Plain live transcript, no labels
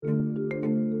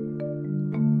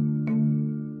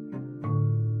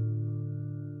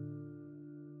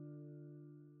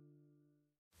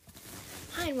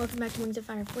welcome back to Wings of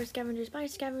Fire for Scavengers by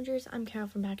Scavengers. I'm Carol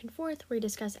from Back and Forth, where we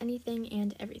discuss anything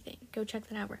and everything. Go check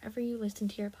that out wherever you listen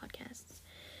to your podcasts.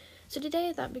 So today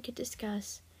I thought we could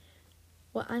discuss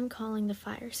what I'm calling the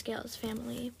Fire Scales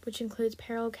family, which includes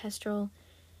Peril, Kestrel,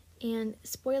 and,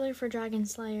 spoiler for Dragon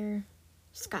Slayer,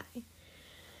 Sky.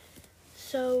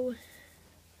 So,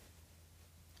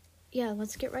 yeah,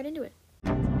 let's get right into it.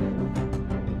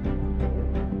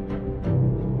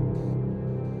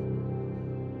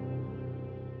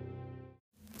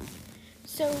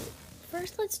 So,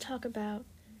 first let's talk about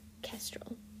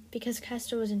Kestrel, because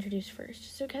Kestrel was introduced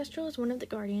first. So Kestrel is one of the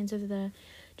guardians of the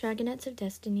Dragonets of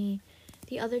Destiny.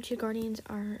 The other two guardians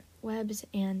are Webs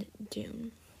and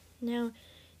Doom. Now,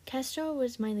 Kestrel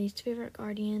was my least favorite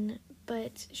guardian,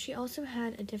 but she also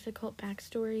had a difficult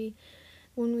backstory.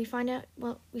 When we find out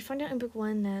in book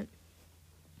 1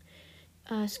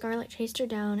 that Scarlet chased her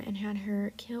down and had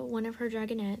her kill one of her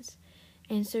dragonets,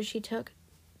 and so she took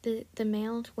the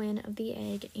male twin of the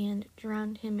egg and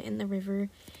drowned him in the river,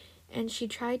 and she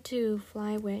tried to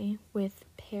fly away with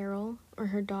Peril, or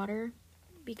her daughter,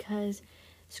 because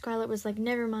Scarlet was like,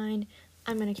 never mind,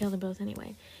 I'm gonna kill them both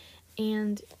anyway.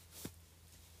 And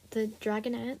the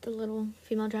dragonet, the little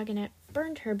female dragonet,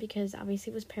 burned her because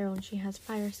obviously it was Peril and she has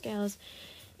fire scales,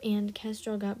 and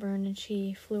Kestrel got burned and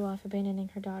she flew off, abandoning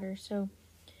her daughter. So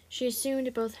she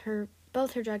assumed both her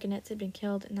dragonets had been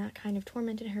killed, and that kind of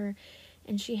tormented her,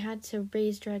 and she had to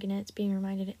raise dragonets, being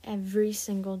reminded every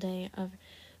single day of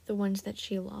the ones that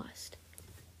she lost.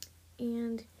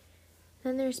 And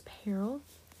then there's Peril,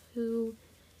 who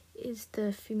is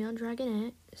the female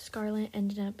dragonet. Scarlet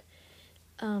ended up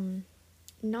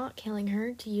not killing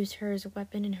her, to use her as a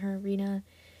weapon in her arena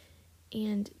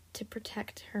and to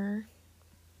protect her.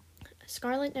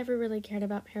 Scarlet never really cared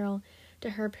about Peril. To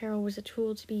her, Peril was a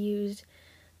tool to be used,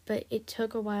 but it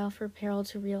took a while for Peril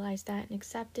to realize that and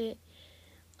accept it.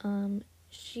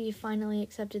 She finally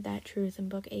accepted that truth in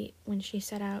book 8 when she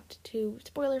set out to,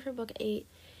 spoiler for book 8,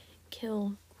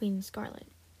 kill Queen Scarlet.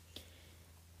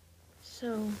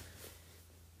 So,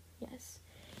 yes.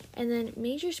 And then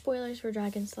major spoilers for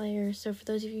Dragon Slayer. So for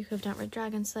those of you who have not read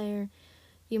Dragon Slayer,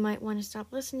 you might want to stop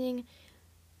listening,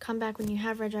 come back when you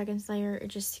have read Dragon Slayer, or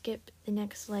just skip the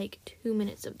next 2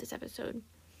 minutes of this episode.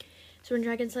 So in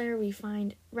Dragon Slayer,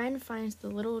 Ren finds the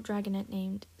little dragonet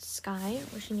named Sky,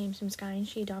 or she names him Sky, and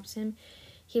she adopts him.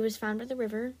 He was found by the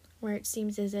river, where it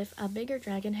seems as if a bigger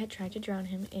dragon had tried to drown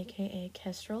him, aka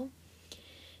Kestrel.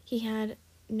 He had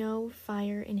no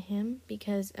fire in him,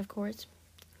 because, of course,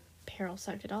 Peril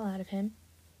sucked it all out of him.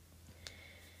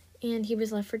 And he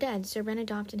was left for dead, so Ren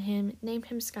adopted him, named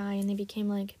him Sky, and they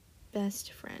became,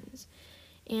 best friends.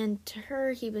 And to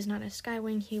her, he was not a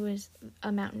Skywing, he was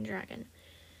a mountain dragon.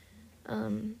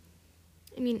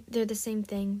 They're the same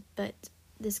thing, but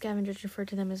the Scavengers refer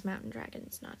to them as mountain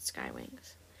dragons, not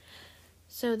Skywings.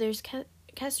 So there's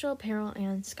Kestrel, Peril,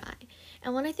 and Sky.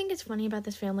 And what I think is funny about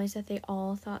this family is that they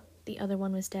all thought the other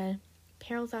one was dead.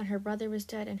 Peril thought her brother was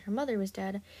dead and her mother was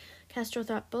dead. Kestrel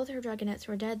thought both her dragonets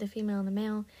were dead, the female and the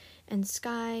male. And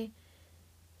Sky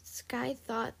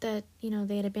thought that,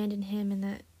 they had abandoned him, and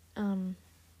that,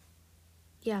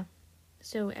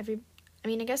 So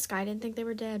I guess Sky didn't think they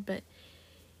were dead, but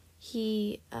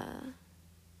they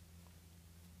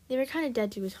were kind of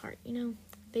dead to his heart,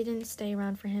 They didn't stay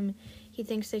around for him. He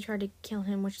thinks they tried to kill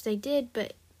him, which they did,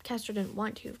 but Kestrel didn't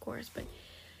want to, of course, but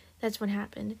that's what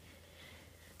happened.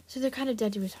 So they're kind of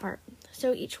dead to his heart.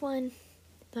 So each one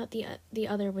thought the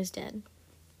other was dead.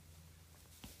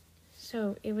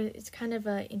 So it's kind of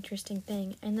an interesting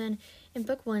thing. And then in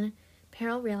book 1,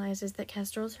 Peril realizes that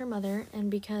Kestrel is her mother,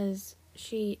 and because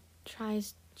she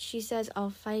says, I'll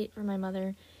fight for my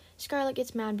mother, Scarlet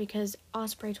gets mad because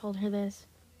Osprey told her this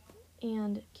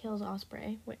and kills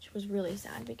Osprey, which was really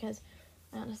sad because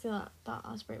I honestly thought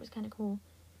Osprey was kind of cool.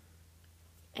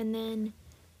 And then,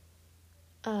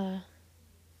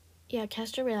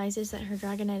 Kestrel realizes that her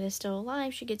dragonet is still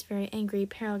alive. She gets very angry.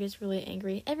 Peril gets really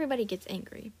angry. Everybody gets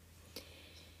angry.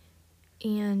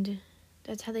 And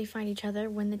that's how they find each other.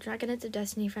 When the Dragonets of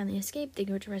Destiny finally escape, they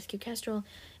go to rescue Kestrel,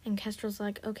 and Kestrel's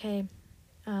like, okay,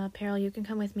 Peril, you can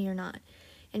come with me or not.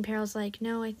 And Peril's like,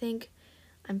 no, I think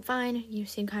I'm fine. You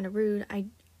seem kind of rude.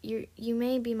 You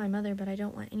may be my mother, but I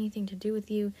don't want anything to do with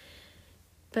you.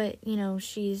 But,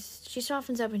 she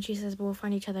softens up and she says, but we'll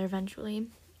find each other eventually.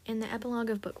 In the epilogue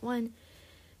of book 1,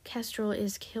 Kestrel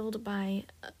is killed by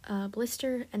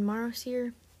Blister and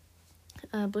Marosir.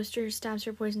 Blister stabs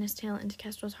her poisonous tail into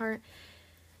Kestrel's heart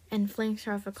and flings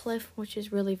her off a cliff, which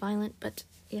is really violent, but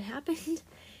it happened.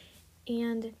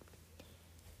 And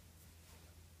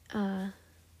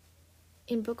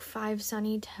in book 5,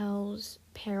 Sunny tells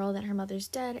Peril that her mother's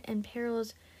dead, and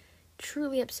Peril's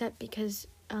truly upset because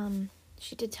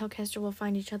she did tell Kestrel we'll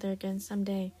find each other again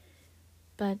someday,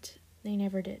 but they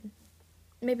never did.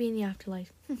 Maybe in the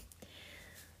afterlife.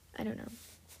 I don't know.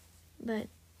 But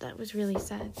that was really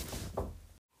sad.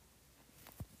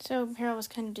 So Peril was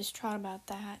kind of distraught about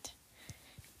that.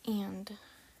 And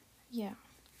yeah.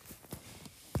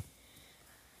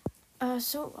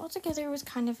 So altogether it was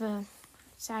kind of a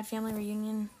sad family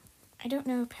reunion. I don't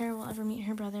know if Peril will ever meet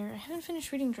her brother. I haven't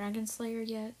finished reading Dragon Slayer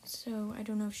yet, so I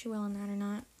don't know if she will in that or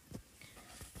not.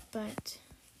 But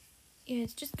yeah,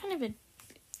 it's just kind of a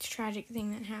tragic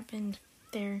thing that happened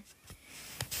there.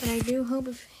 But I do hope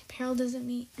if Peril doesn't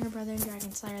meet her brother in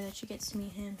Dragon Slayer that she gets to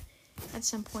meet him at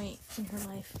some point in her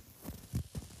life.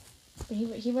 But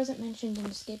he wasn't mentioned in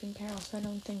Escaping Peril, so I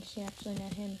don't think she actually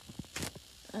met him.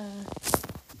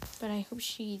 But I hope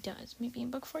she does. Maybe in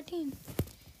book 14.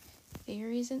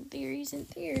 Theories and theories and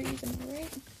theories, am I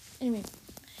right? Anyway,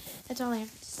 that's all I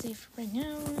have to say for right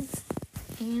now.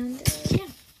 And, yeah.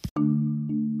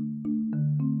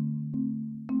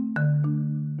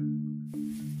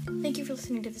 Thank you for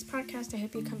listening to this podcast. I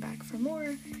hope you come back for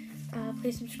more.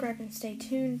 Please subscribe and stay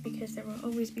tuned because there will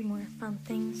always be more fun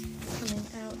things coming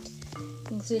out,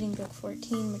 including book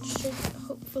 14, which should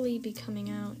hopefully be coming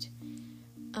out,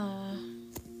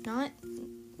 not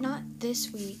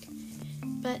this week,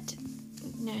 but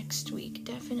next week,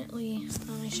 definitely.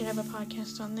 I should have a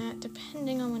podcast on that,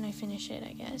 depending on when I finish it,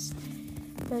 I guess.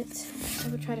 But I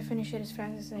would try to finish it as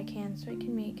fast as I can so I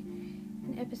can make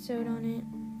an episode on it.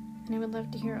 And I would love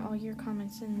to hear all your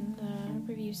comments in the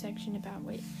review section about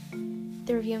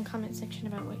the review and comment section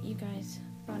about what you guys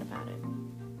thought about it.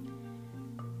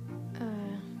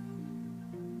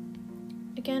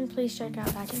 Again, please check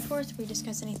out Back and Forth. We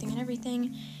discuss anything and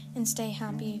everything. And Stay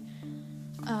Happy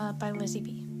by Lizzie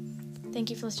B. Thank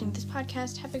you for listening to this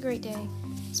podcast. Have a great day.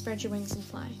 Spread your wings and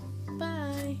fly.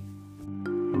 Bye.